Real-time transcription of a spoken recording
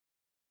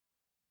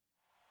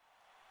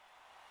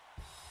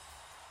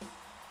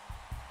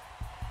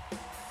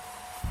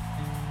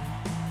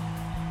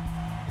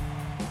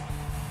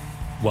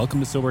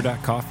Welcome to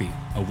Sober.Coffee,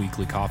 a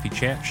weekly coffee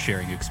chat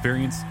sharing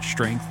experience,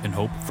 strength, and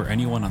hope for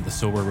anyone on the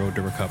sober road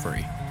to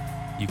recovery.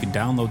 You can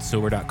download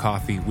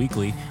Sober.Coffee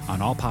weekly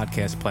on all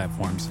podcast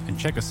platforms and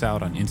check us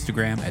out on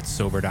Instagram at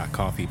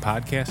Sober.Coffee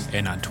Podcast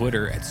and on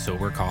Twitter at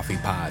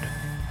SoberCoffeePod.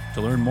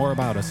 To learn more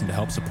about us and to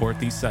help support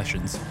these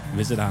sessions,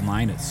 visit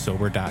online at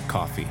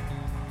Sober.Coffee.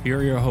 Here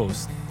are your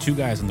hosts, two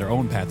guys on their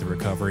own path to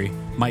recovery,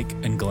 Mike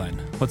and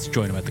Glenn. Let's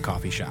join them at the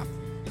coffee shop.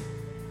 Do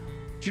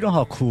you know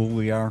how cool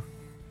we are?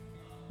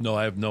 No,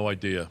 I have no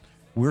idea.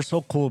 We're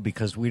so cool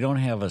because we don't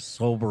have a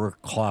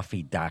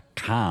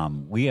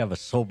sobercoffee.com. We have a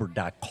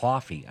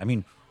sober.coffee. I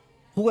mean,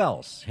 who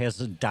else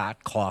has a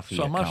 .coffee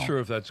So I'm account? not sure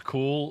if that's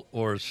cool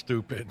or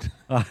stupid.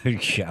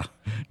 Yeah. But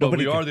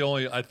Nobody we can- are the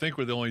only, I think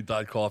we're the only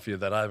 .coffee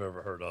that I've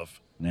ever heard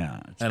of. Yeah.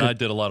 It's And good. I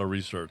did a lot of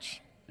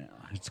research.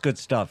 It's good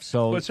stuff.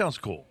 So, But it sounds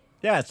cool.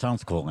 yeah, it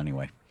sounds cool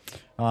anyway.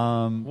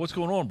 What's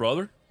going on,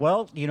 brother?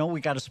 Well, you know,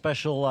 we got a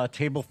special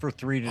table for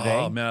three today.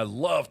 Oh, man, I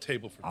love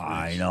Table for Threes.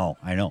 I know.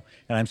 And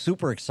I'm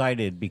super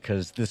excited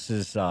because this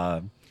is,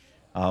 I've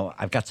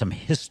got some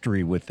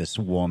history with this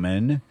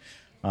woman.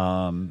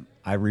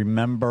 I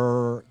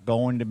remember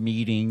going to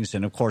meetings,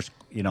 and of course,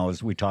 you know,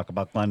 as we talk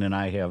about, Glenn and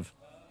I have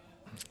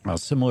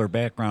similar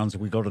backgrounds.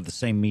 We go to the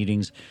same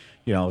meetings,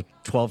 you know,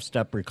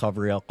 12-step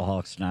recovery,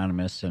 Alcoholics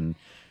Anonymous. And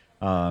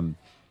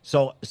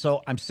so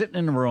I'm sitting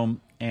in the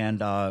room,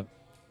 and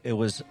it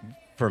was,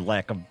 for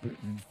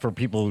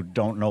people who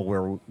don't know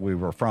where we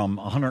were from,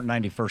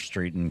 191st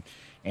Street,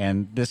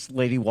 and this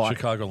lady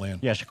walked. Chicagoland.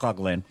 Yeah,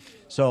 Chicagoland.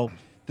 So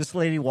this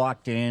lady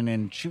walked in,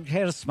 and she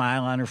had a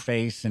smile on her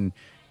face, and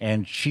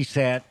she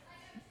sat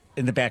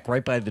in the back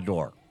right by the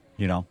door,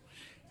 you know.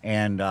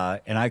 And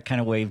I kind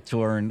of waved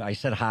to her, and I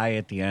said hi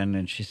at the end,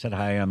 and she said,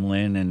 "Hi, I'm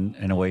Lynn,"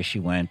 and away she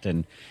went.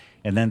 And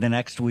then the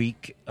next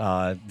week,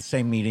 the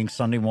same meeting,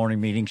 Sunday morning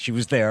meeting, she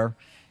was there,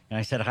 and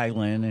I said, "Hi,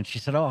 Lynn," and she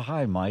said, "Oh,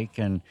 hi, Mike,"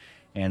 and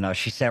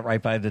she sat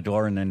right by the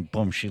door, and then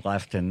boom, she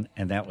left, and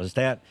that was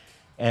that.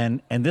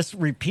 And this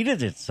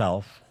repeated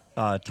itself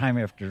time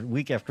after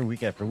week after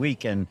week after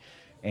week, and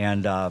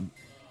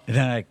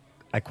then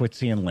I quit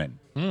seeing Lynn.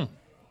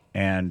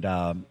 And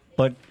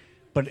but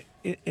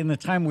in the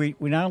time we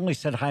not only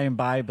said hi and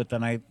bye, but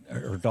then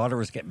her daughter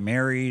was getting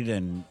married,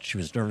 and she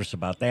was nervous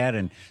about that,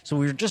 and so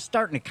we were just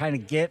starting to kind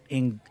of get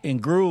in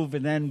groove,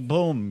 and then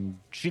boom,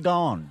 she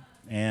gone,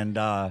 and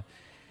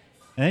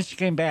then she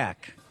came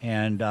back,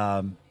 and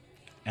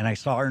I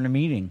saw her in a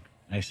meeting.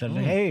 I said,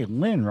 "Hey,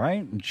 Lynn,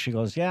 right?" And she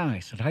goes, "Yeah." I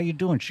said, "How you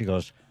doing?" She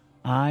goes,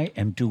 "I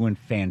am doing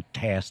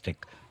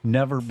fantastic.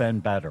 Never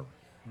been better."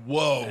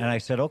 Whoa. And I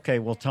said, "Okay,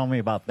 well, tell me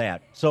about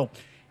that." So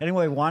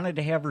anyway, wanted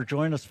to have her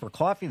join us for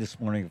coffee this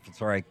morning, if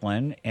it's all right,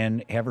 Glenn,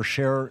 and have her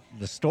share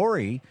the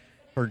story,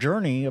 her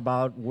journey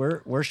about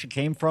where she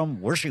came from,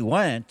 where she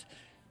went,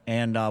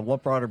 and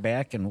what brought her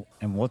back, and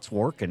what's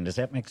working. Does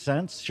that make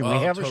sense? Should we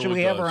have her? Totally Should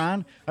we have her does.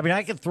 on? I mean,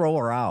 I could throw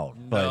her out,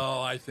 but No,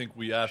 I think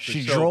we have to.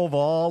 she So, drove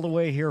all the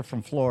way here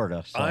from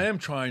Florida. So. I am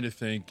trying to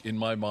think in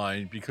my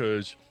mind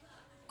because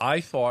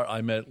I thought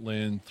I met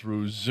Lynn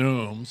through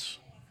Zooms,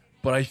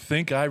 but I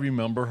think I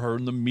remember her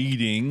in the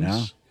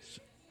meetings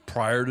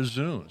prior to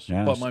Zooms.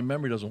 Yeah. But my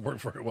memory doesn't work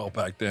very well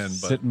back then.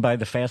 But Sitting by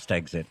the fast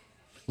exit.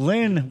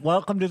 Lynn,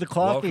 welcome to the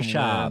coffee Welcome,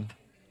 shop. Lynn.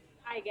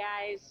 Hi,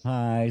 guys.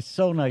 Hi,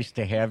 so nice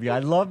to have you. I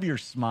love your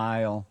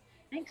smile.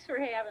 Thanks for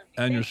having me.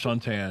 and your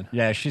Thank you. suntan.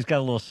 Yeah, she's got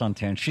a little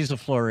suntan. She's a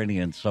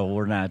Floridian, so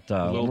we're not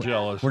little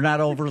jealous. We're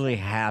not overly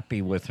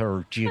happy with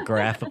her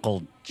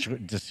geographical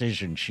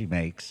decision she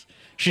makes.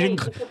 She Hey,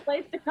 didn't. it's a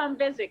place to come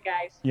visit,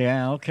 guys.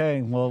 Yeah.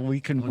 Okay. Well,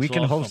 we can That's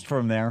host awesome.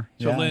 from there.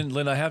 So, Yeah.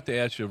 Lynn, I have to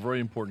ask you a very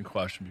important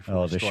question before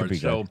Oh, we this should start. be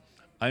So, good.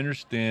 I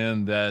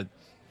understand that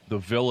the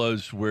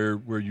villas where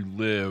you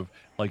live,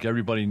 like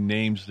everybody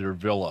names their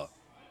villa,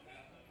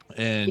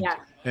 and Yes.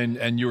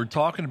 and you were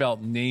talking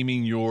about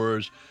naming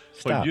yours,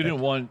 Stop but you it.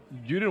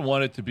 didn't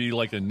want it to be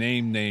like a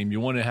name. You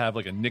want to have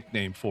like a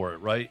nickname for it,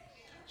 right?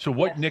 So,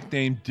 what Yes.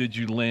 nickname did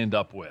you land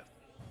up with?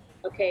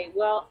 Okay,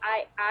 well,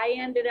 I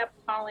ended up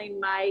calling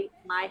my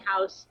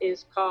house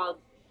is called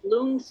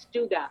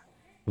Lungstuga.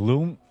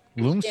 Loom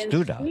In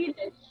Studa.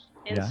 Swedish,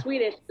 Yeah.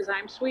 Swedish, because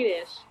I'm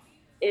Swedish,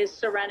 is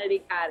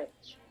Serenity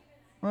Cottage.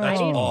 That's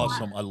Oh. didn't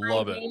awesome. want I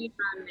love my it. name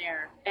on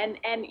there.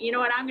 And you know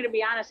what? I'm going to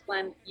be honest,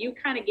 Glenn. You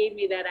kind of gave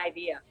me that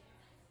idea.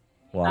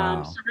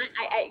 Wow.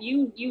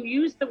 You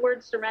used the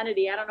word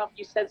serenity. I don't know if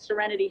you said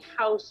Serenity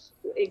House,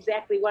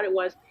 exactly what it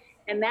was.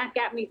 And that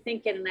got me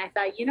thinking. And I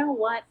thought, you know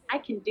what? I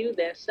can do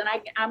this. And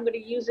I'm going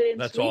to use it in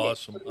That's Swedish.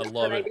 awesome. So I that's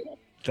love what it. did.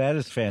 That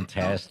is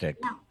fantastic.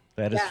 Yeah.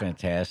 That is Yeah.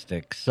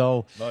 fantastic.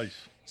 So.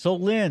 Nice. So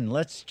Lynn,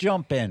 let's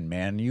jump in,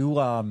 man. You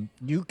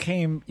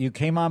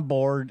came on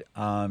board.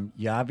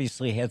 You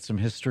obviously had some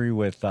history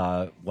with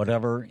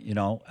whatever, you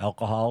know,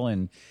 alcohol,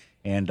 and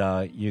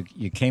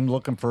you came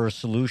looking for a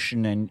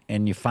solution,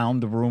 and you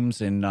found the rooms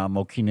in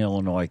Mokina,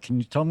 Illinois. Can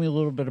you tell me a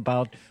little bit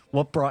about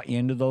what brought you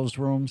into those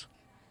rooms?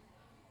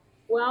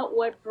 Well,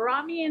 what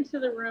brought me into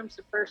the rooms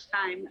the first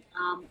time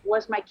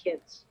was my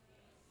kids.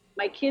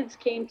 My kids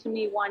came to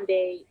me one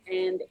day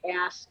and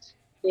asked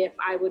if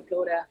I would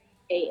go to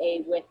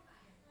AA with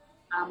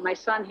my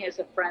son has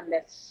a friend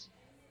that's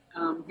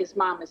his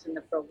mom is in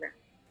the program,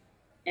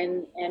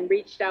 and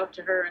reached out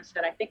to her and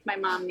said, I think my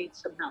mom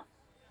needs some help.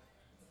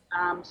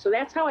 So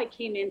that's how I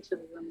came into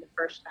the room the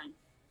first time.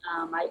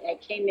 I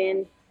came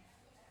in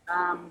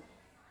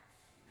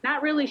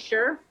not really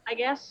sure, I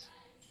guess,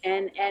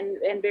 and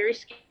very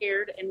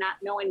scared and not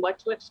knowing what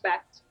to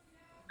expect.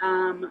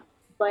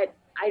 But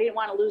I didn't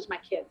want to lose my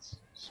kids,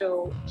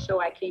 so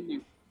I came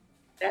in.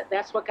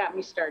 That's what got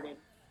me started.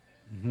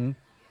 Mm-hmm.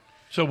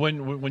 So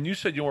when you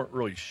said you weren't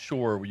really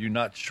sure, were you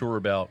not sure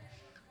about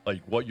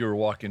like what you were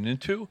walking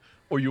into,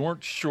 or you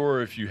weren't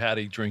sure if you had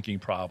a drinking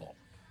problem?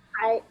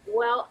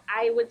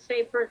 I would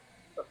say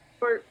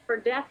for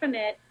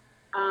definite,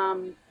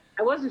 I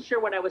wasn't sure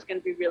what I was going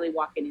to be really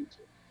walking into.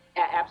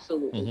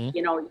 Absolutely.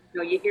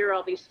 Mm-hmm. You hear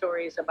all these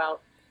stories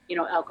about,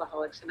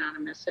 Alcoholics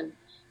Anonymous, and,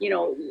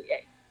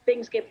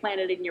 things get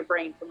planted in your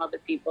brain from other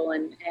people.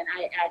 And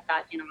I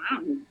thought, I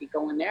don't need to be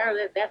going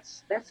there.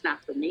 That's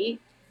not for me.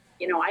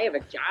 I have a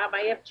job.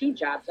 I have 2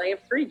 jobs. I have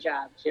 3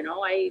 jobs.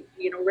 I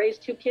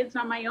raised 2 kids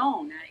on my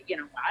own.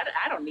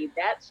 I don't need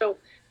that. So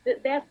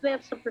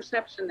that's the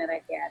perception that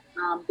I had.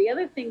 The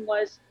other thing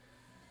was,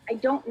 I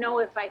don't know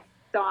if I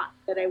thought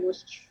that I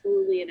was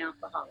truly an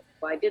alcoholic.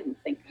 Well, I didn't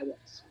think I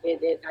was.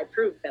 I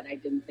proved that I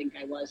didn't think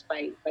I was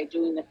by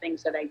doing the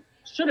things that I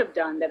should have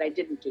done that I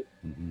didn't do.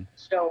 Mm-hmm.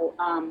 So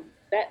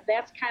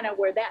that's kind of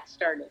where that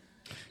started.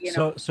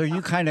 So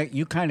you kind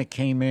of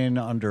came in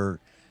under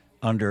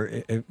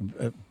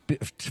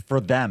for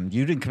them.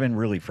 You didn't come in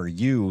really for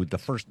you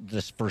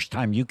this first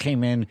time. You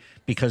came in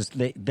because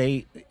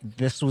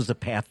this was a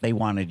path they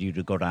wanted you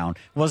to go down.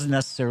 It wasn't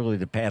necessarily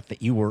the path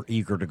that you were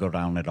eager to go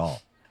down at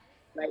all.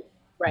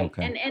 Right.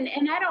 Okay.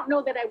 And I don't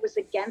know that I was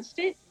against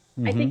it.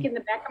 Mm-hmm. I think in the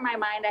back of my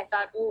mind, I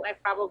thought, I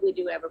probably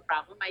do have a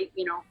problem.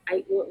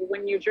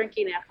 When you're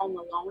drinking at home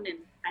alone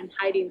and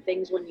hiding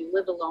things when you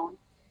live alone,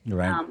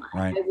 right.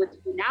 Right.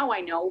 Now I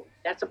know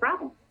that's a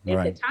problem.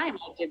 At the time,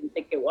 I didn't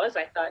think it was.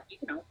 I thought,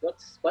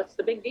 what's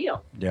the big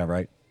deal? Yeah,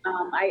 right.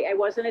 I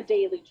wasn't a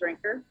daily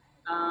drinker.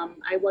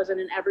 I wasn't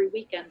an every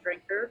weekend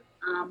drinker.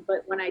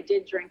 But when I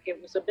did drink,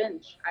 it was a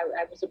binge.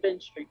 I was a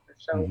binge drinker.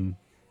 So,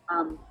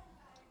 Mm-hmm.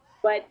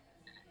 But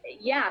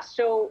yeah,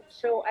 so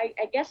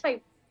I guess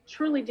I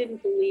truly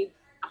didn't believe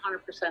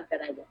 100%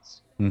 that I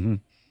was. Mm-hmm.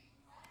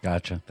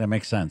 Gotcha. That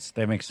makes sense.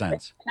 And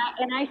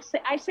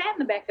I sat in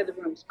the back of the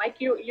rooms. Mike,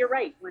 you're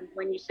right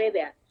when you say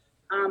that.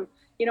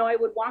 I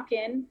would walk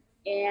in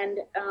and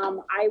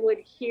I would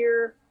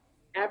hear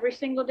every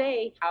single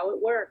day how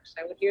it works.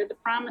 I would hear the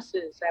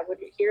promises. I would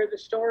hear the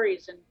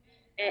stories,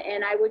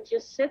 and I would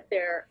just sit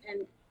there,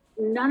 and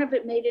none of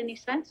it made any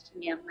sense to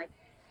me. I'm like,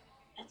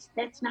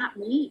 that's not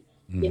me.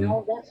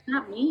 Mm-hmm. That's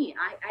not me.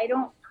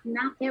 I'm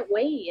not that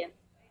way.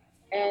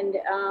 And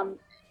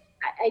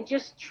I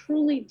just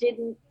truly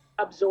didn't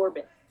absorb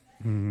it.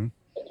 Mm-hmm.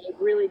 It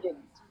really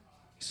didn't.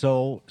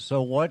 So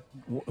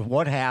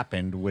what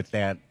happened with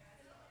that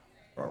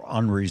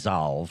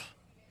unresolved?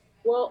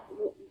 Well,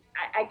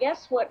 I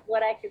guess what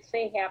I could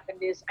say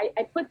happened is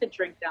I put the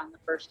drink down the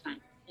first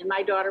time. And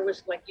my daughter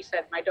was, like you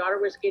said, my daughter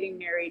was getting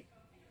married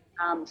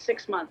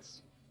 6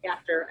 months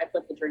after I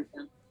put the drink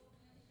down.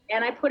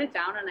 And I put it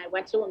down, and I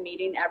went to a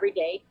meeting every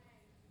day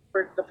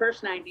for the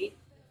first 90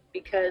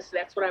 because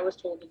that's what I was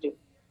told to do.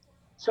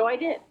 So I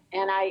did.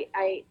 And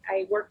I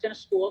worked in a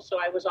school, so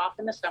I was off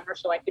in the summer,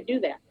 so I could do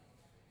that.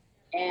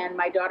 And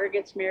my daughter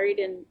gets married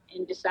in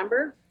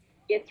December,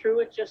 get through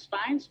it just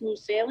fine, smooth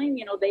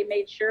sailing. They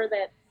made sure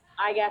that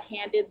I got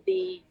handed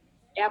the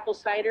apple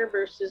cider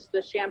versus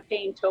the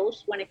champagne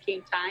toast when it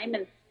came time.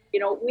 And,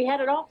 we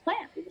had it all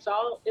planned. It was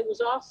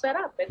all set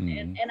up, and,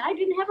 Mm-hmm. and I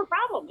didn't have a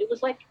problem. It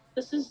was like,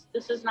 this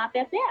is not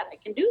that bad. I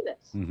can do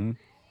this. Mm-hmm.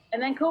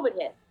 And then COVID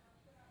hit,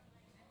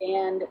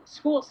 and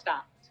school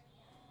stopped,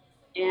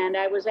 and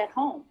I was at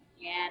home,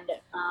 and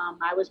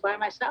I was by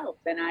myself,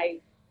 and I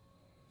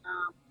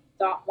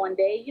thought one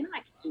day, I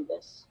could do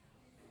this.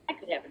 I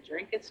could have a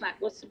drink.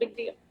 What's the big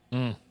deal?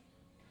 Mm.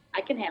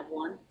 I can have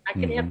one. I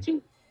can Mm-hmm. have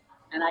 2,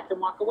 and I can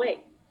walk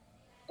away.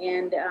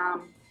 And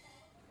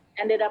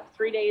ended up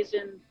 3 days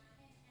in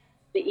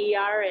the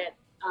ER at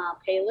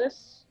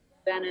Payless,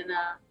 then in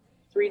a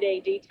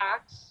 3-day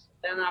detox,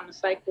 then on the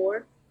psych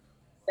ward,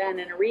 then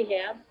in a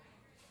rehab,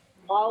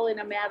 all in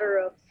a matter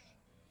of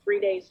 3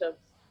 days of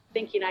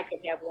thinking I could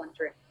have one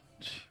drink.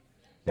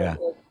 Yeah.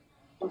 It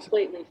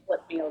completely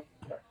flipped me over.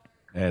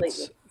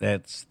 That's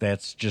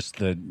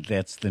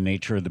the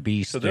nature of the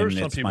beast. So there are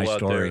some it's people my out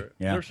story. there.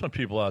 Yeah. There's some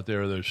people out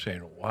there that are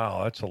saying,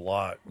 "Wow, that's a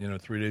lot."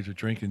 3 days of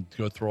drinking to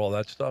go through all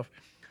that stuff.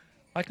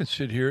 I can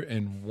sit here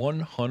and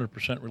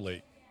 100%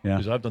 relate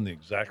because I've done the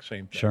exact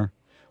same thing. Sure.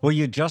 Well,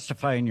 you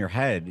justify in your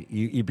head.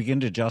 You begin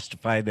to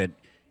justify that.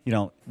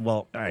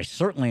 Well, I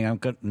certainly am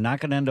not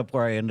going to end up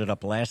where I ended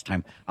up last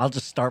time. I'll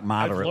just start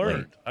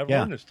moderately. I've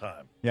learned this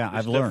time. Yeah, It's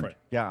I've different. learned.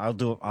 Yeah, I'll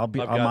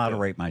got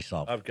moderate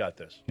myself. I've got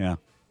this. Yeah,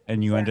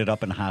 and you ended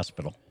up in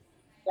hospital.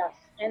 Yes,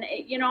 and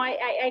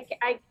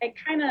I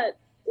kind of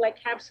like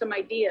have some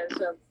ideas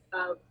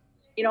of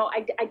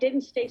I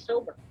didn't stay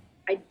sober.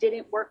 I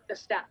didn't work the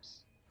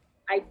steps.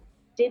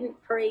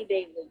 didn't pray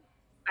daily.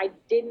 I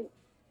didn't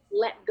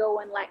let go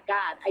and let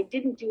God. I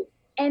didn't do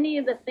any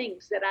of the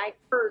things that I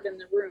heard in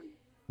the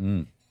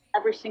room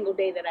every single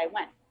day that I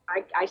went.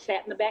 I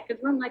sat in the back of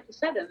the room, like you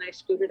said, and I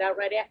scooted out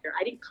right after.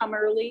 I didn't come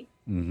early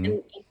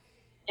and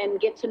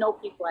get to know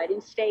people. I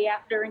didn't stay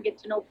after and get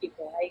to know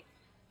people.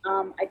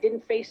 I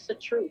didn't face the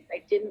truth.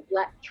 I didn't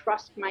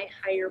trust my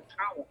higher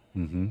power.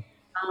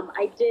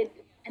 I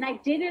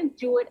didn't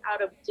do it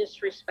out of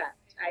disrespect.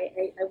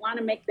 I want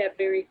to make that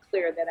very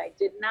clear, that I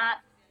did not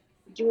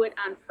do it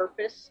on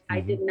purpose. I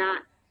did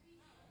not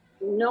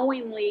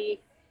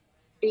knowingly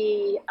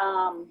be,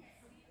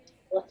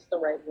 what's the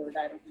right word?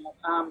 I don't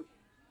know.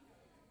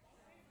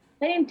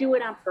 I didn't do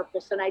it on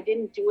purpose, and I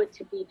didn't do it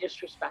to be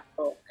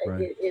disrespectful.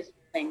 Right. Is the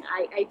thing.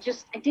 I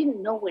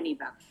didn't know any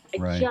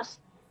better. I just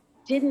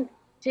didn't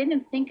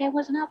think I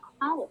was an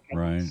alcoholic.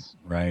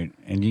 Right.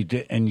 And you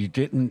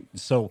didn't.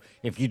 So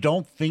if you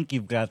don't think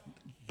you've got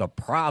the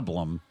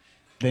problem,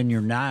 then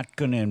you're not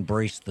going to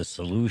embrace the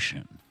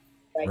solution,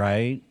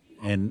 right?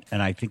 And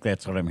I think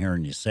that's what I'm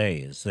hearing you say,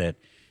 is that,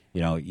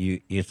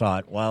 you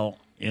thought, well,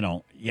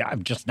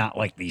 I'm just not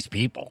like these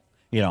people.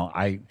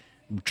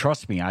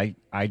 Trust me, I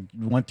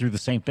went through the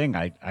same thing.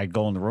 I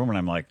go in the room and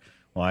I'm like,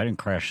 well, I didn't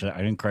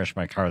crash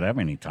my car that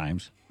many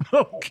times.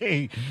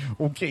 Okay,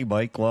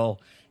 Mike. Well,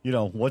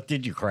 what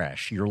did you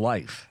crash? Your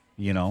life,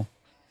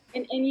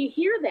 And you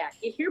hear that.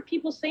 You hear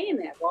people saying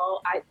that.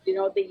 Well,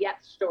 the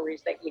yet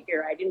stories that you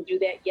hear. I didn't do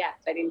that yet.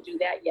 I didn't do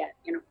that yet.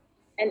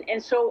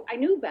 And so I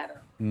knew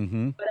better.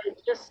 But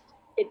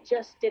it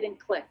just didn't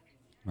click.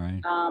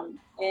 Right.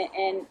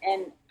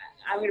 And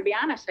I'm going to be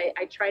honest.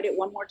 I tried it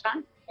one more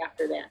time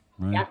after that.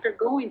 Right. After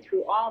going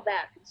through all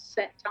that and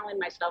telling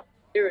myself,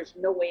 there is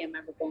no way I'm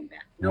ever going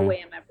back. No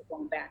way I'm ever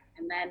going back.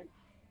 And then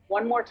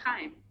one more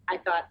time, I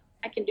thought,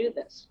 I can do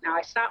this. Now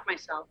I stopped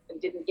myself and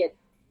didn't get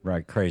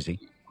crazy.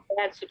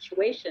 Bad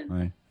situation.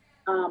 Right.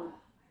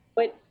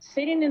 But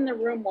sitting in the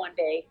room one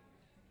day,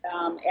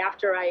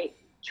 after I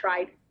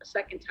tried a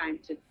second time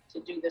to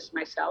do this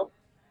myself,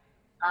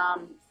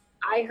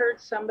 I heard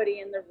somebody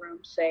in the room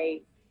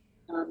say,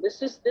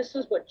 this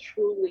is what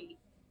truly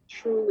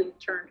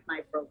turned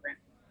my program.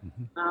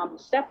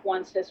 Step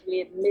one says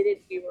we admitted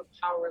we were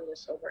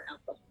powerless over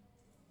alcohol.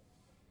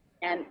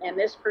 And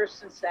this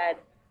person said,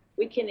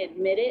 we can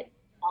admit it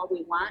all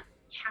we want.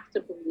 You have to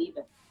believe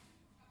it.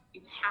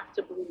 You have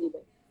to believe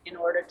it in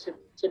order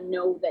to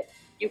know that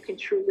you can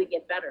truly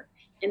get better.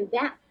 And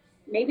that,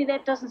 maybe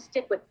that doesn't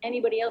stick with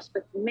anybody else,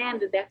 but man,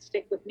 did that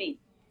stick with me.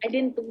 I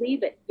didn't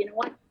believe it. You know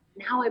what?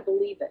 Now I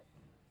believe it.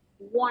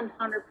 100%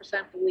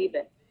 believe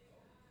it.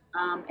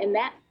 And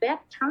that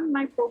turned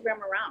my program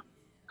around.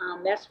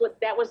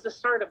 That was the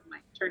start of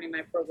turning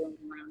my program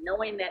around,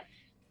 knowing that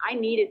I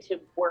needed to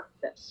work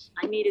this.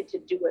 I needed to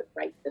do it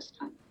right this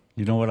time.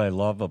 You know what I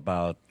love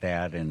about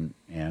that, and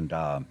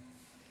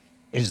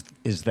is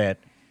that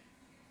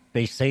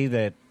they say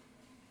that,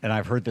 and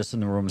I've heard this in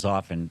the rooms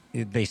often,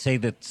 they say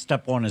that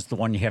step one is the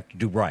one you have to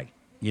do right.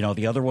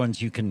 The other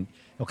ones you can,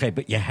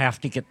 but you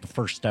have to get the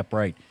first step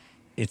right.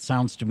 It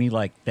sounds to me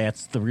like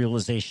that's the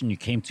realization you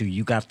came to.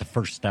 You got the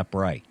first step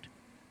right.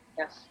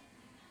 Yes.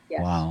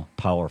 Wow,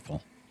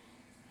 powerful.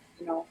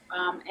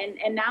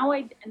 And now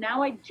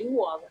I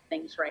do all the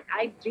things right.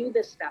 I do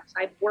the steps.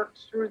 I've worked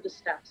through the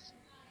steps.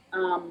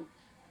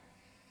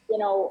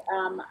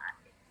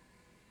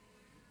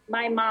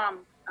 My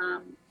mom,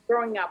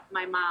 growing up,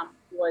 my mom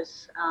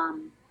was,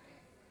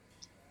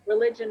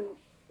 religion,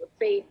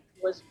 faith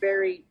was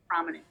very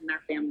prominent in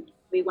our family.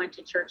 We went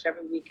to church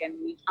every weekend.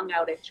 We hung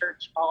out at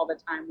church all the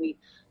time.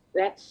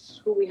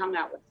 That's who we hung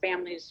out with,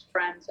 families,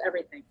 friends,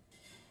 everything.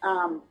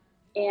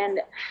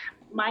 And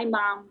my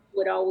mom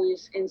would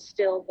always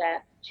instill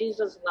that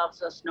Jesus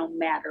loves us no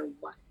matter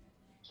what.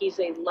 He's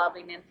a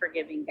loving and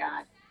forgiving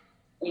God.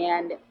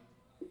 And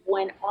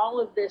when all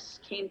of this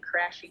came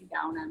crashing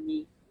down on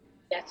me,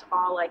 that's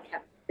all I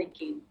kept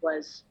thinking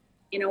was,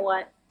 you know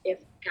what? If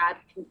God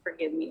can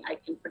forgive me, I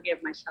can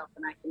forgive myself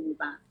and I can move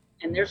on.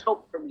 And there's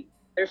hope for me.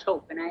 There's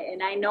hope. And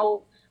I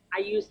know I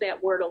use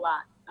that word a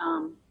lot.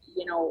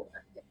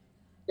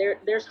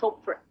 There's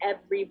hope for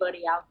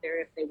everybody out there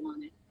if they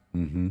want it.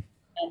 Mm-hmm.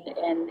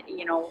 And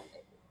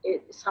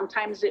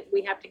sometimes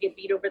we have to get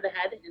beat over the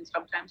head, and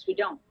sometimes we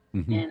don't.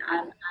 Mm-hmm. And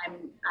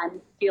I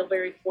feel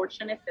very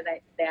fortunate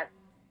that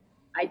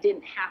I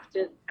didn't have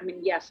to. I mean,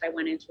 yes, I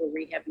went into a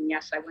rehab, and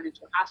yes, I went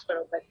into a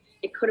hospital, but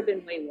it could have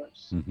been way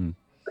worse. Mm-hmm.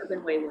 Could have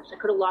been way worse. I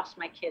could have lost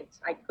my kids.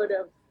 I could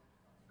have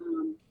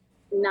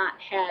not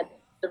had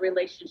the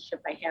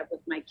relationship I have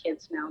with my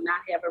kids now.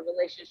 Not have a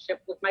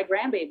relationship with my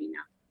grandbaby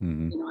now.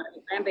 Mm-hmm. I have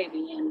a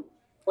grandbaby, and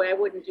boy, I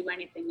wouldn't do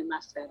anything to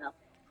mess that up.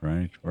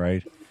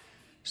 Right.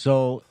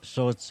 So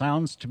it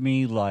sounds to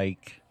me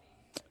like,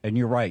 and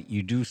you're right,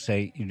 you do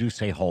say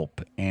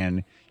hope,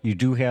 and you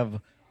do have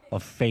a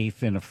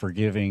faith in a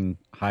forgiving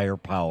higher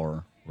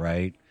power,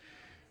 right?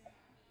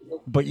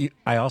 But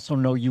I also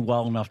know you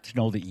well enough to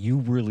know that you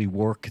really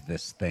work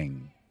this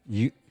thing.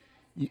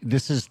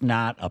 This is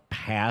not a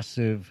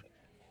passive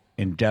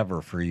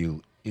endeavor for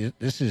you.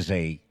 This is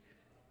a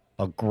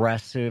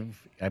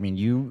aggressive. I mean,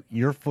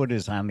 your foot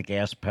is on the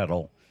gas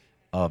pedal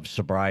of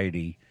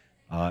sobriety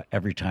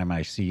every time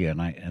I see you,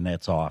 and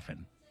that's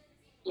often.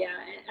 Yeah,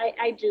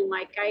 I do,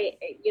 Mike. I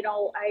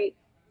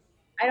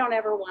don't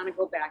ever want to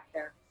go back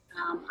there.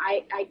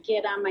 I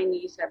get on my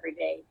knees every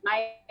day.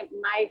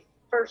 My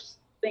first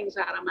things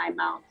out of my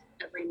mouth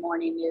every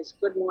morning is,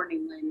 "Good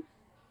morning, Lynn.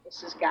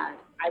 This is God.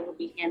 I will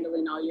be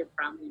handling all your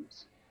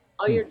problems,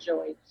 all your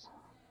joys.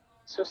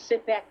 So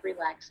sit back,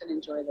 relax, and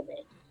enjoy the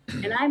day."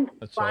 And I'm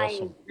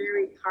trying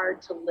very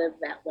hard to live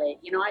that way.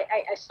 You know,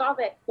 I saw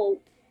that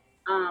quote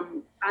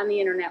on the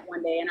internet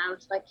one day, and I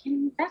was like,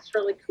 that's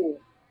really cool.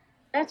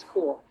 That's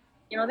cool.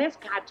 You know, that's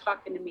God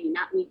talking to me,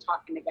 not me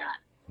talking to God.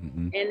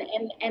 Mm-hmm.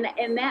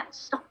 And that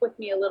stuck with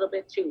me a little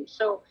bit too.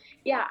 So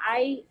yeah,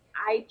 I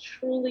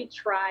truly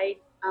try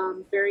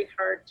very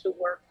hard to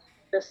work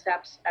the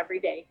steps every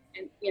day.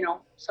 And, you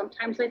know,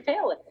 sometimes I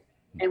fail at it.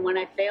 And when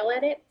I fail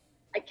at it,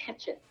 I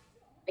catch it.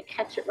 I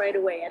catch it right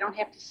away. I don't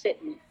have to sit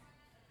in it.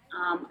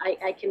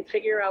 I can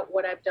figure out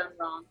what I've done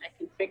wrong. I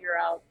can figure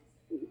out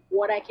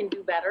what I can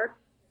do better.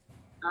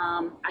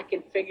 I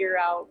can figure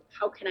out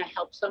how can I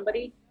help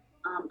somebody.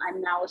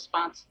 I'm now a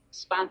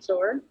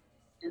sponsor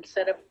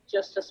instead of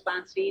just a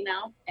sponsee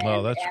now.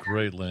 Oh, that's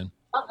great, Lynn.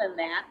 Loving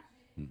that.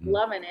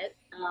 Loving it.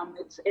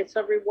 It's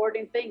a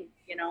rewarding thing,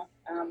 you know.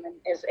 And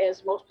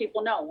as most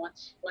people know,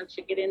 once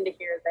you get into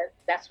here,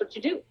 that's what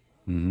you do.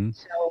 Mm-hmm.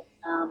 So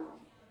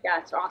yeah,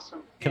 it's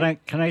awesome.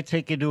 Can I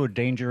take you to a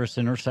dangerous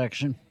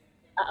intersection?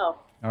 Uh-oh.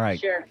 All right.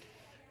 Sure.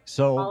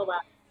 So all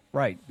about it.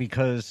 Right,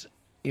 because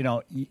you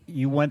know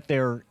you went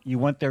there. You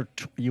went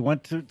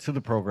to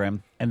the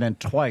program, and then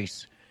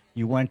twice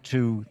you went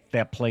to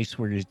that place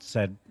where you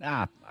said,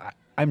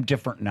 I'm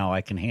different now. I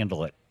can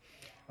handle it.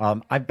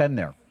 I've been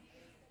there.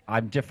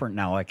 I'm different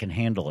now. I can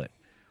handle it.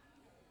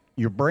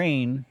 Your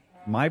brain,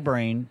 my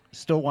brain,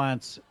 still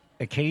wants.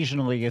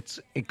 Occasionally,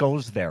 it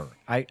goes there.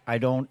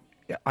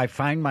 I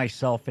find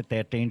myself at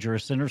that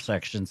dangerous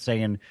intersection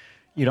saying,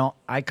 you know,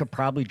 I could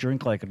probably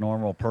drink like a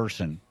normal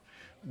person.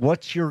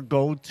 What's your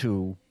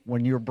go-to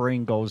when your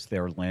brain goes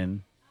there,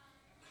 Lynn?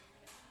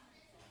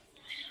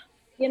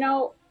 You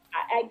know,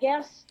 I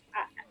guess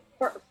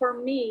for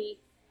me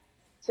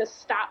to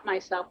stop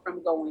myself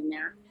from going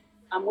there,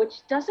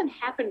 which doesn't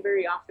happen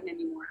very often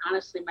anymore.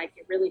 Honestly, Mike,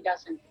 it really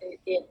doesn't.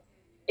 It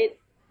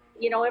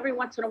you know, every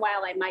once in a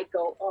while I might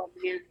go, oh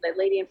man, the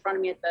lady in front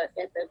of me at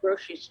the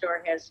grocery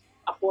store has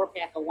a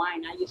 4-pack of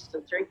wine. I used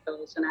to drink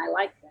those and I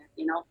like that,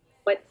 you know.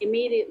 But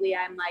immediately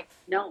I'm like,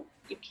 no,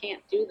 you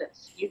can't do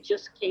this. You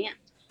just can't.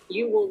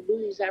 You will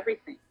lose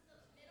everything.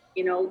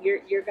 You know,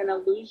 you're going to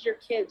lose your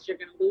kids. You're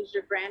going to lose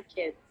your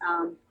grandkids.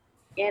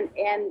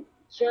 And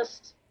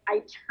just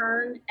I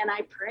turn and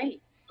I pray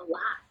a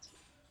lot.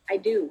 I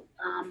do.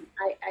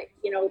 I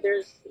you know,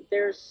 there's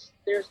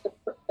the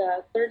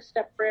third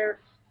step prayer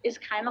is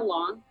kind of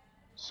long.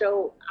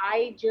 So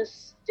I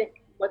just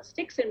what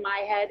sticks in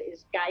my head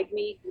is guide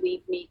me,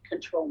 lead me,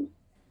 control me.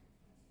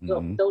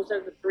 So those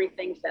are the 3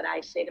 things that I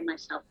say to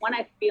myself when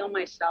I feel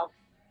myself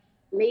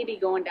maybe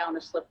going down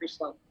a slippery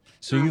slope.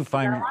 So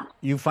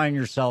you find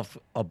yourself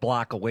a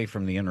block away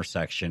from the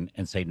intersection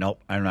and say,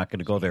 nope, I'm not going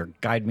to go there.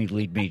 Guide me,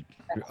 lead me.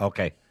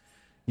 Okay.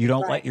 You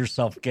don't let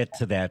yourself get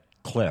to that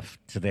cliff,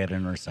 to that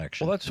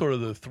intersection. Well, that's sort of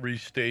the 3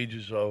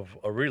 stages of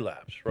a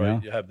relapse, right?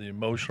 Yeah. You have the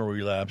emotional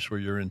relapse where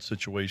you're in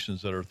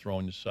situations that are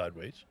throwing you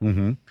sideways.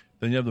 Mm-hmm.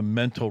 Then you have the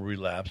mental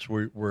relapse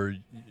where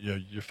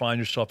you find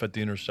yourself at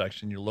the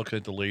intersection. You look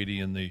at the lady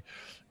in the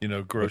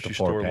grocery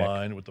store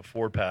line with the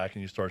 4-pack,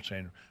 and you start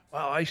saying,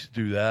 "Wow, I used to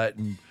do that."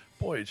 And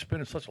boy, it's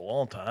been such a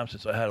long time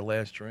since I had a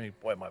last drink.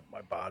 Boy,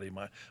 my body,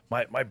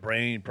 my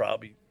brain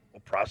probably will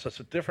process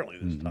it differently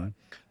this time.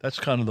 That's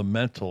kind of the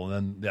mental, and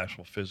then the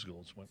actual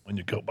physical is when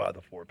you go by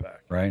the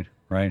 4-pack. Right.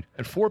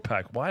 And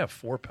 4-pack, why a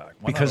 4-pack?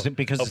 Because a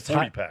it's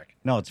 40-pack?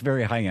 No, it's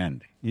very high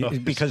end.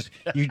 Because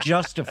you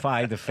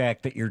justify the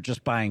fact that you're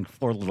just buying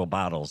 4 little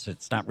bottles.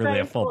 It's not really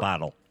a full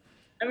bottle.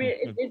 I mean,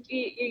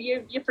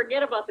 you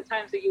forget about the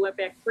times that you went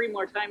back 3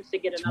 more times to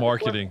get another. It's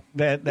marketing.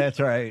 That's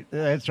right.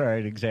 That's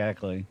right.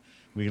 Exactly.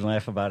 We can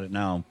laugh about it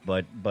now,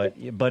 but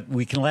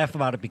we can laugh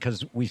about it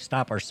because we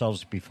stop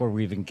ourselves before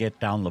we even get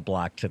down the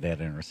block to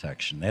that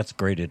intersection. That's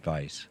great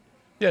advice.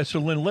 Yeah. So,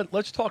 Lynn,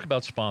 let's talk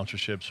about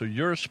sponsorship. So,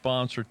 you're a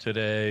sponsor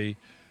today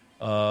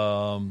to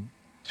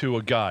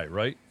a guy,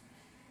 right?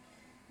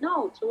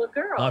 No, to a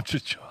girl. I'm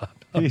just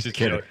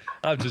kidding.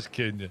 I'm just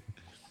kidding you.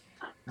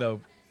 No.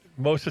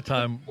 Most of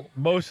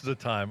the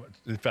time,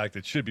 in fact,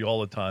 it should be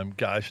all the time,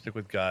 guys stick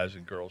with guys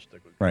and girls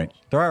stick with girls. Right.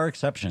 There are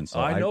exceptions.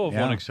 So I know of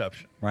one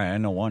exception. Right. I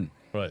know one.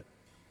 Right.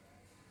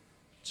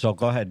 So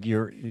go ahead.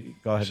 Go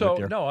ahead. So,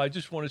 no, I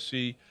just want to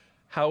see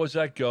how is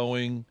that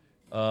going,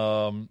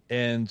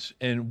 and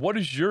what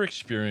is your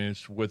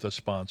experience with a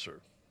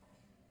sponsor?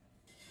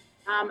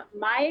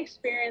 My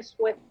experience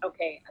with,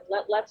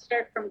 let's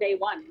start from day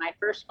one. My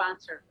first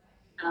sponsor.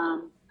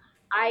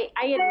 I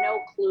had no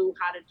clue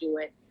how to do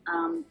it.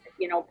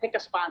 Pick a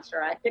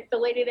sponsor. I picked the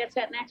lady that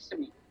sat next to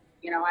me.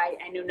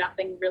 I knew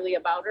nothing really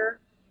about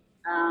her.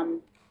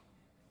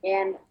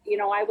 And,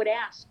 I would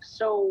ask,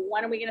 so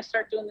when are we going to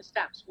start doing the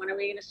steps? When are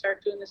we going to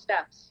start doing the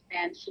steps?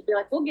 And she'd be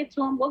like, we'll get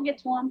to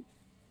them.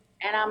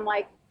 And I'm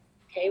like,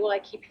 okay, well, I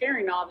keep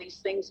hearing all these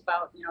things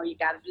about, you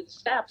got to do the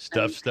steps.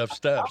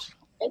 Steps.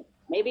 Oh,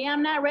 maybe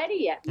I'm not ready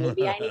yet.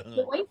 Maybe I need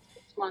to wait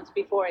 6 months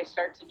before I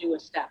start to do a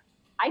step.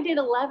 I did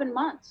 11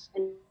 months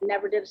and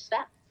never did a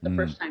step the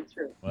first time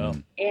through. Wow.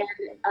 And,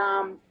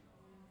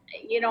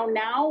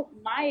 now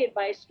my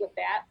advice with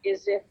that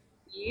is if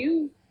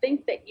you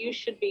think that you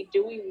should be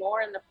doing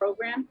more in the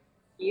program,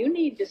 you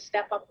need to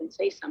step up and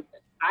say something.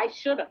 I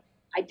should have.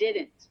 I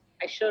didn't.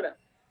 I should have.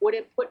 Would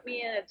it put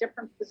me in a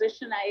different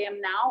position I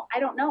am now? I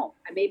don't know.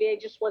 Maybe I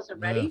just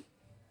wasn't ready.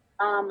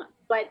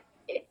 But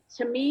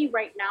to me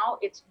right now,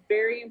 it's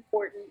very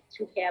important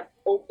to have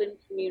open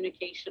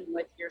communication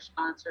with your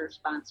sponsor or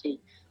sponsee.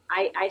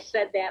 I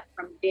said that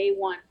from day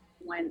one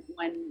when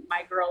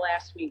my girl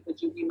asked me,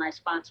 would you be my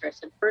sponsor? I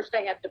said, first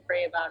I have to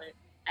pray about it.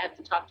 I have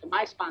to talk to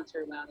my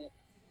sponsor about it.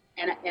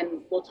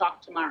 And we'll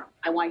talk tomorrow.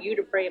 I want you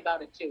to pray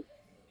about it too.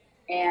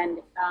 And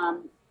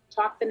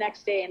talk the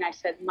next day. And I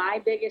said,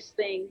 my biggest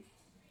thing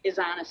is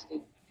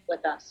honesty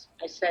with us.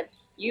 I said,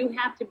 you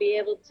have to be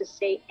able to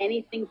say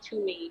anything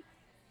to me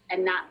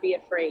and not be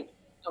afraid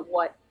of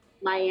what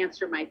my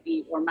answer might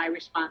be or my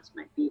response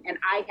might be. And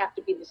I have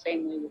to be the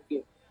same way with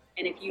you.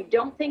 And if you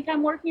don't think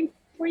I'm working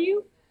for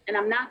you and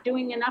I'm not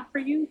doing enough for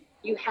you,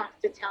 you have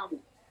to tell me.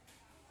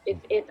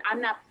 If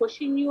I'm not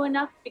pushing you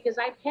enough, because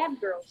I've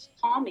had girls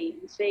call me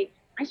and say,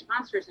 my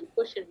sponsor isn't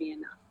pushing me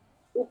enough.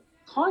 Well,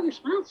 call your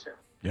sponsor.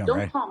 Yeah, don't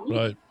right. call me.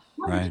 Right.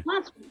 Call your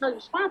sponsor. Tell your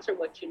sponsor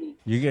what you need.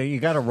 You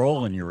got to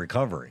roll in your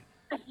recovery.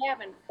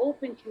 Having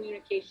open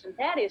communication,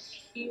 that is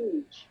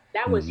huge.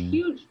 That was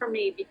huge for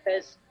me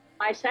because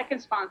my second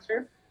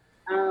sponsor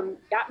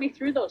got me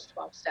through those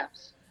 12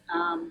 steps.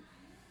 And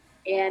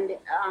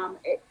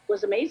it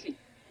was amazing.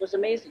 It was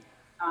amazing.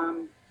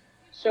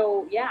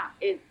 So yeah,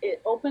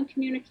 open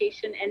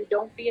communication, and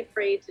don't be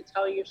afraid to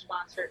tell your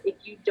sponsor if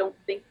you don't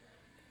think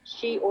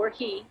she or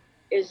he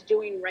is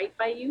doing right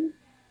by you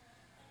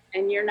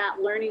and you're not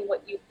learning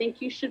what you think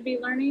you should be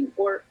learning,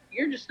 or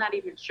you're just not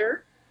even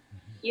sure.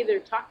 Either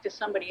talk to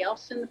somebody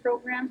else in the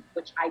program,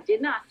 which I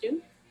did not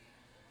do,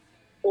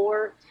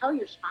 or tell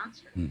your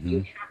sponsor. You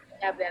have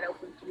to have that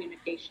open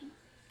communication.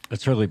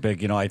 It's really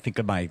big. I think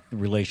of my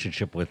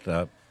relationship with,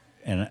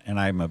 and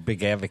I'm a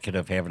big advocate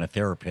of having a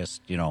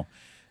therapist.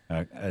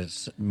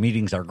 As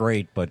meetings are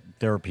great, but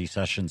therapy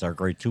sessions are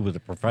great too with a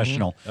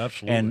professional.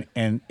 Absolutely.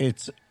 And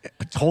it's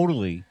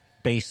totally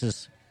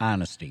basis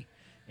honesty.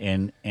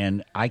 And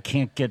I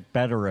can't get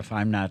better if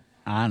I'm not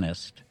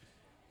honest.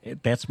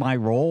 That's my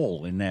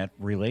role in that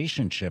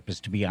relationship,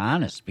 is to be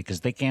honest,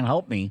 because they can't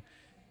help me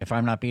if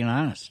I'm not being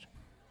honest.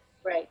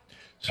 Right.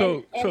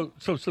 So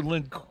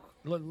Lynn,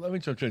 let me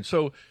jump in.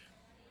 So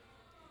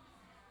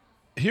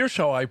here's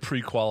how I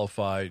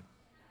pre-qualified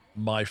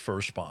my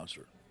first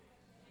sponsor.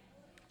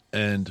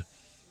 And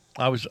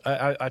I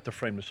have to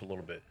frame this a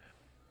little bit.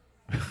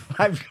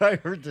 I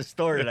heard the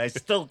story, and it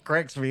still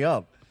cracks me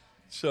up.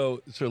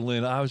 So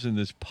Lynn, I was in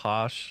this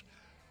posh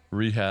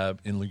rehab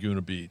in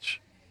Laguna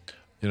Beach,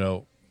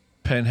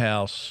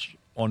 penthouse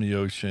on the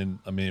ocean.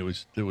 I mean,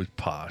 it was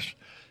posh.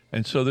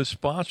 And so this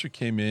sponsor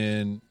came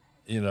in,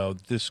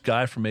 this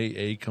guy from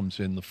AA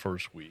comes in the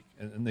first week,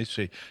 and they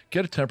say,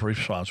 get a temporary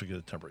sponsor,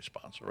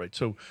 right?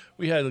 So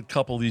we had a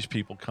couple of these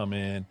people come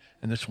in,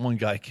 and this one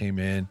guy came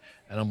in,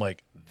 and I'm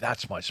like,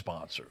 that's my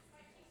sponsor.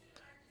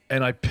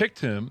 And I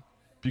picked him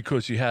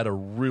because he had a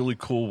really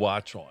cool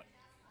watch on.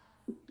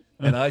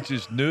 And I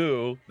just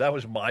knew that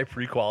was my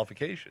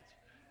pre-qualifications.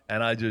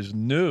 And I just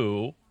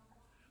knew.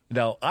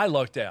 Now, I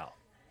lucked out,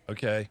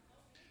 okay?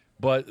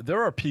 But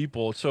there are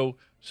people. So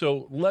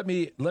let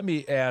me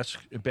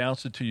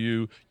bounce it to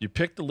you. You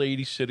pick the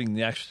lady sitting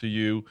next to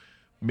you.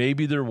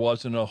 Maybe there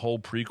wasn't a whole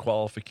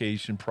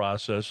pre-qualification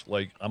process.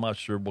 Like, I'm not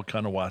sure what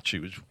kind of watch she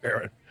was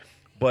wearing.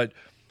 But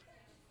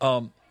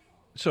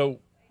so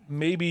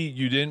maybe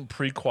you didn't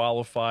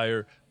pre-qualify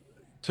her.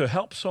 To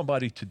help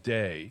somebody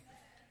today,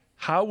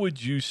 how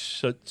would you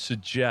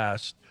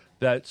suggest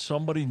that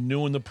somebody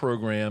new in the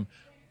program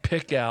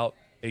pick out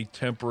a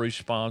temporary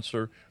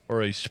sponsor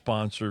or a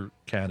sponsor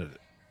candidate?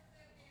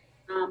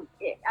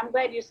 I'm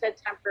glad you said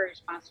temporary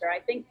sponsor. I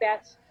think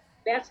that's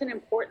an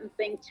important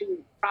thing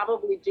to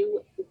probably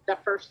do the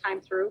first time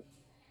through.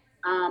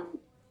 And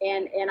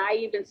I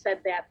even said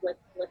that with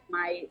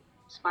my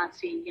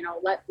sponsee,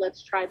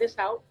 let's try this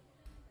out.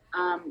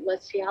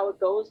 Let's see how it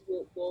goes.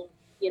 We'll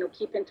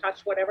keep in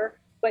touch, whatever.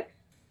 But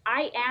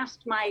I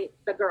asked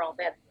the girl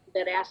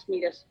that asked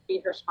me to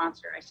be her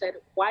sponsor. I said,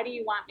 why do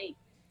you want me?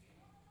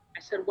 I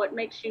said, what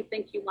makes you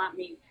think you want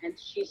me? And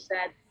she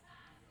said,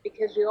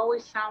 because you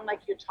always sound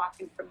like you're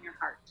talking from your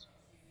heart.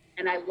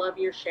 And I love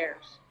your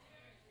shares.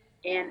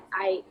 And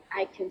I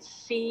can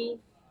see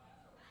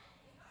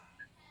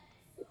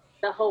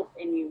the hope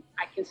in you.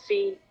 I can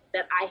see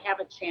that I have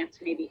a chance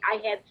maybe. I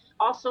had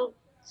also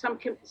some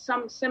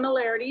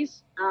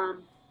similarities.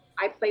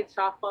 I played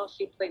softball.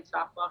 She played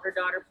softball. Her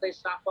daughter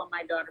plays softball.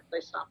 My daughter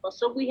plays softball.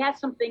 So we had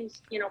some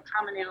things,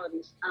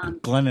 commonalities.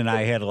 Glenn and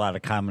I had a lot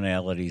of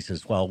commonalities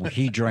as well.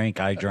 He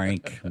drank, I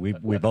drank. We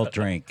both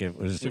drank.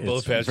 It's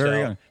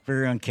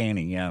very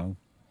uncanny. Yeah.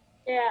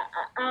 Yeah.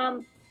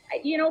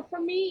 For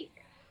me,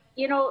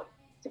 to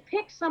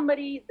pick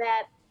somebody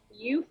that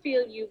you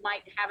feel you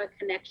might have a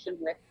connection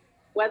with,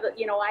 whether,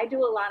 I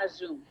do a lot of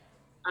Zoom.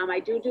 I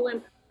do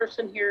in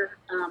person here.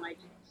 I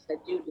said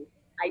do.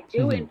 I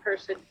do in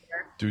person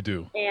here.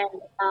 Do. And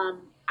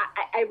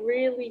I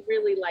really,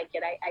 really like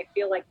it. I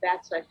feel like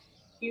that's a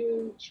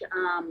huge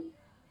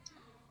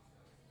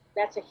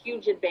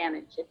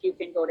advantage if you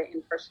can go to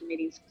in-person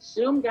meetings.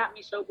 Zoom got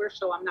me sober,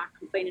 so I'm not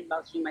complaining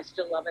about Zoom. I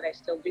still love it. I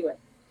still do it.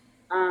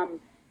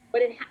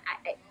 But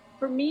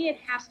for me, it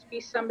has to be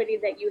somebody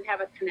that you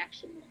have a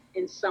connection with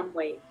in some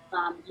way.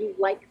 You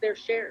like their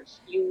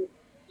shares. You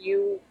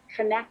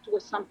connect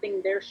with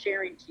something they're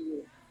sharing to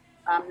you.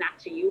 Not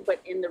to you, but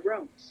in the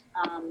rooms.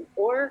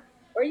 Or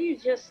you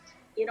just,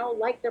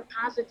 like their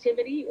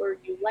positivity, or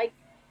you like,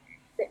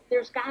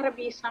 there's got to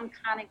be some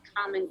kind of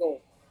common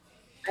goal.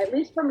 At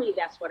least for me,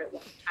 that's what it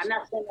was. I'm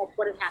not saying that's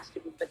what it has to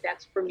be, but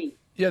that's for me.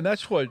 Yeah,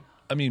 that's what,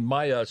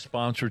 my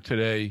sponsor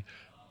today,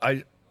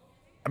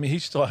 he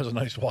still has a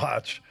nice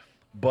watch,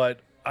 but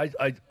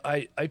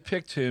I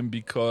picked him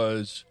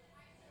because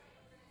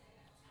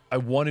I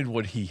wanted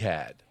what he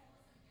had.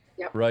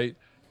 Yep. Right?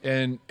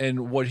 And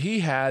what he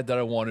had that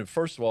I wanted,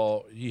 first of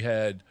all, he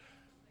had,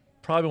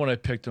 probably when I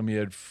picked him, he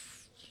had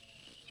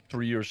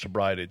 3 years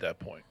sobriety at that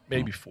point,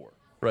 maybe 4,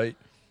 right?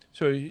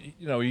 So,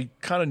 he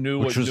kind of knew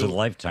Which was a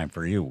lifetime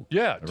for you.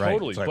 Yeah, right?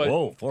 totally. It's like,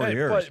 whoa, 4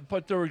 years.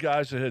 But there were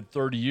guys that had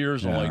 30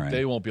 years, and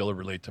they won't be able to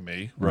relate to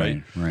me,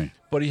 right? Right.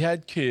 But he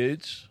had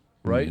kids,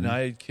 right? Mm-hmm. And I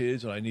had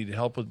kids, and I needed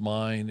help with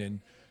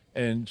mine.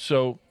 And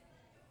so,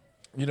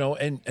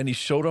 and he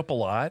showed up a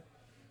lot,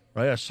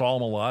 right? I saw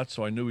him a lot,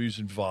 so I knew he was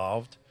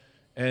involved.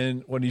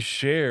 And when he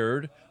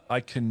shared,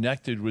 I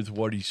connected with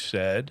what he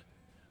said,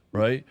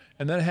 right?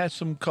 And then I had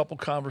some couple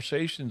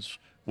conversations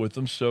with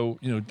him. So,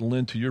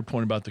 Lynn, to your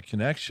point about the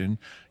connection,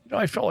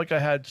 I felt like I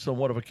had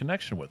somewhat of a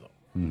connection with him,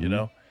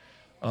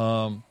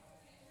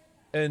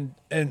 and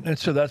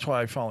so that's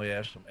why I finally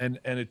asked him.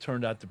 And it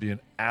turned out to be an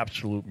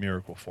absolute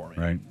miracle for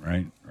me.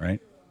 Right.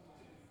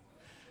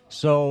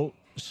 So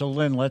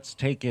Lynn, let's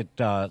take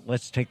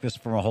this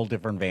from a whole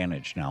different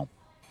vantage now.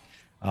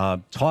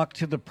 Talk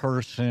to the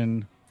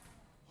person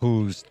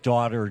whose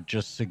daughter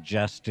just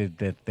suggested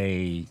that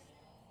they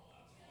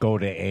go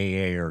to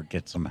AA or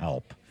get some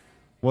help.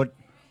 What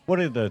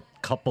are the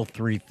couple,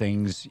 3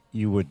 things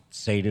you would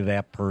say to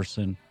that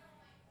person?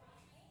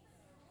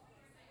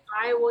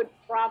 I would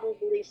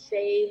probably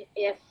say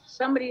if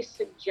somebody's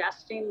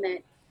suggesting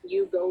that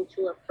you go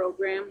to a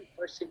program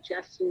or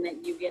suggesting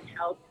that you get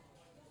help,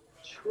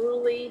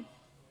 truly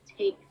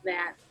take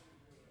that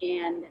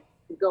and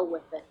go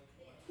with it.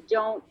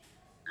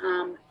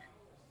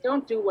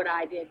 Don't do what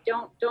I did.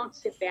 Don't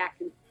sit back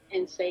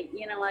and say,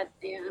 you know what,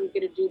 I'm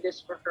going to do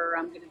this for her.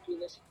 I'm going to do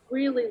this.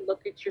 Really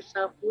look at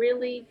yourself.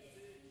 Really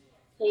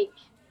take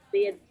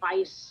the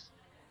advice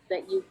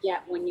that you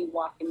get when you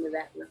walk into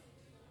that room.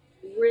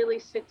 Really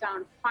sit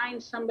down.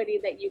 Find somebody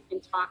that you can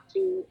talk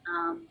to,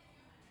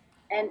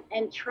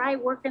 and try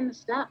working the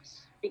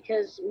steps.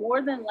 Because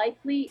more than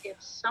likely, if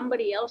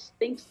somebody else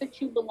thinks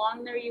that you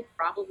belong there, you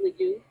probably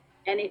do.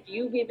 And if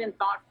you've even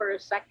thought for a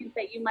second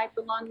that you might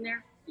belong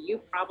there, you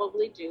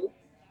probably do.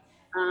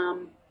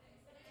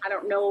 I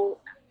don't know.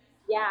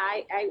 Yeah,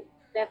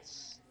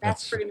 that's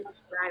pretty much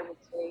what I would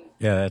say.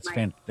 Yeah,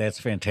 that's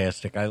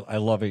fantastic. I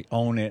love it.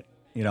 Own it.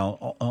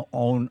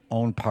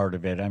 Own part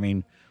of it. I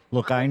mean,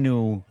 look, I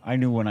knew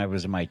when I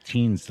was in my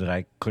teens that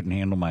I couldn't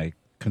handle my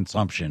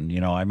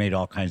consumption. I made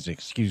all kinds of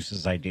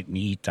excuses. I didn't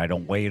eat. I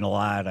don't weigh in a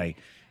lot. I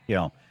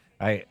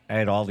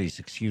had all these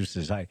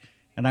excuses. I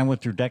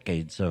went through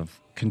decades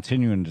of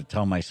continuing to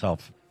tell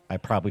myself I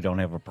probably don't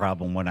have a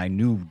problem when I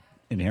knew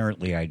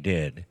inherently I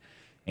did.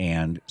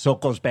 And so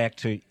it goes back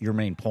to your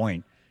main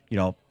point,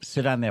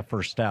 sit on that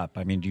first step.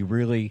 I mean,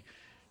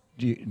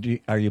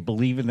 are you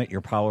believing that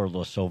you're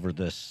powerless over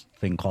this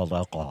thing called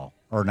alcohol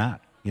or not?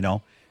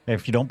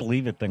 If you don't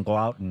believe it, then go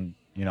out and,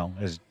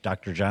 as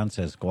Dr. John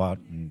says, go out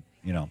and,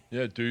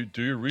 Yeah, do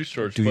your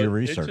research. Do your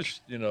research.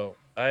 It's just,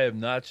 I have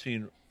not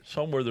seen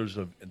somewhere there's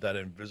that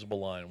invisible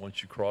line.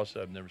 Once you cross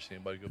it, I've never seen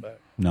anybody go back.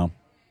 No.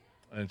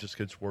 And it just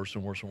gets worse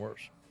and worse and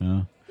worse.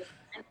 Yeah.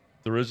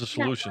 There is a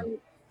solution.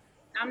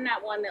 I'm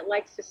not one that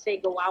likes to say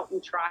go out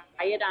and try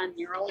it on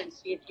your own and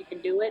see if you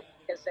can do it,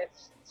 because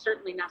that's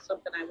certainly not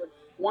something I would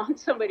want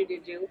somebody to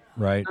do.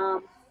 Right.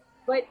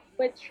 But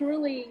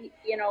truly,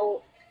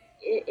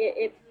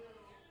 if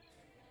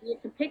you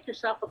can pick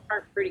yourself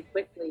apart pretty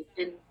quickly.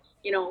 And,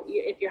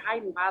 if you're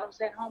hiding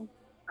bottles at home,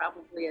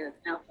 probably an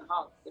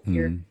alcoholic. If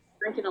you're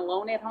drinking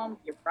alone at home,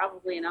 you're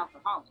probably an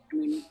alcoholic. I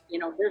mean,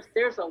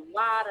 there's a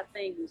lot of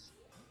things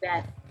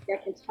that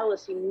can tell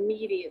us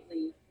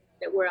immediately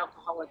that we're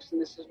alcoholics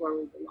and this is where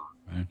we belong.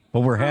 Right.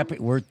 Well, we're happy.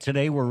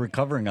 Today we're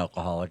recovering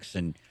alcoholics,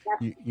 and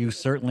you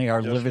certainly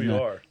are Yes, living.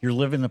 You're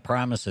living the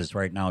promises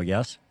right now.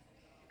 Yes.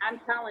 I'm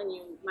telling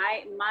you,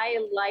 my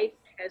life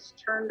has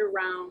turned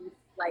around.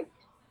 Like,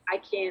 I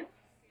can't.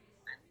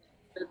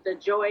 The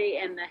joy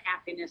and the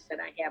happiness that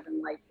I have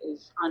in life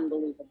is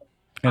unbelievable.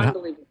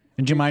 Unbelievable.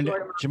 And do you mind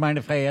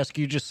if I ask,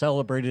 you just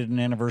celebrated an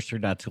anniversary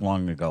not too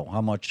long ago?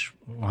 How much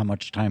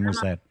time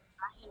was that?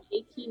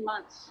 18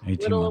 months. 18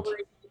 little months. over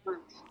 18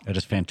 months. That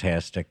is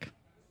fantastic.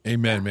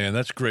 Amen, man.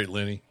 That's great,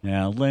 Lenny.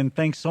 Yeah, Lynn,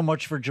 thanks so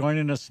much for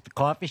joining us at the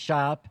coffee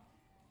shop.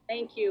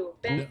 Thank you.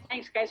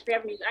 Thanks, guys, for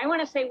having me. I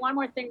want to say one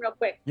more thing real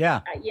quick.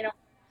 Yeah.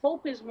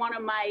 Hope is one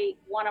of my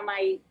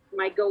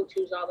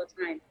go-tos all the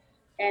time.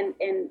 And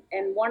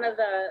one of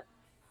the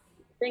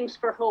things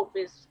for hope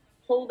is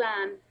hold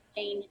on,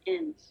 pain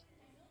ends.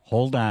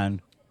 Hold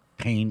on,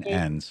 pain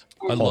ends.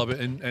 I love it.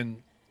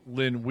 And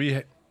Lynn,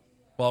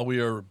 while we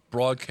are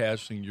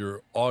broadcasting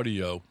your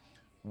audio,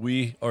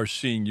 we are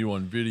seeing you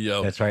on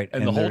video. That's right.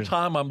 And the whole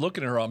time I'm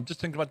looking at her, I'm just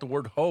thinking about the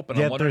word hope, and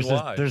I'm wondering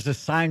why. There's a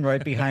sign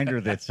right behind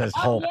her that says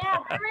hope. Yeah,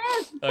 there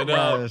is. I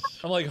know. Yes.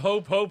 I'm like,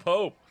 hope, hope,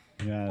 hope.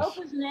 Yes.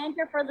 Hope is an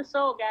anchor for the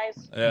soul,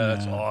 guys. Yeah,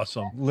 that's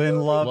awesome.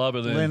 Lynn, love it,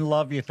 Lynn. Lynn,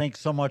 love you. Thanks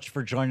so much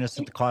for joining us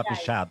at the coffee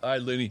shop. All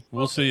right, Lenny.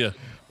 We'll see you.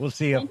 We'll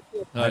see you. Thank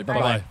you. All right,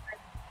 Bye-bye. bye-bye.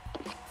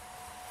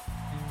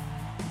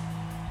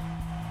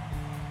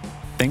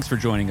 Thanks for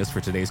joining us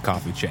for today's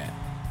coffee chat.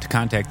 To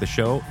contact the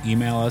show,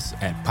 email us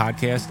at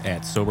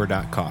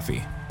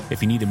podcast@sober.coffee.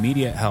 If you need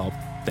immediate help,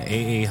 the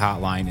AA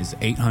hotline is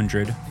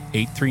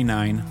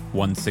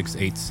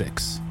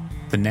 800-839-1686.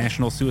 The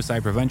National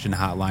Suicide Prevention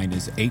Hotline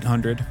is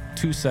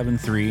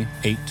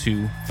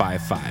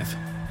 800-273-8255.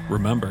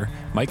 Remember,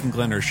 Mike and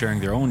Glenn are sharing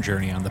their own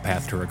journey on the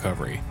path to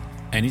recovery.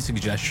 Any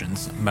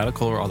suggestions,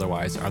 medical or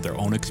otherwise, are their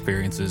own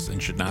experiences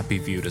and should not be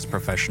viewed as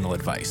professional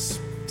advice.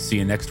 See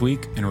you next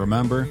week, and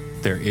remember,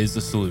 there is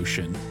a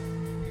solution.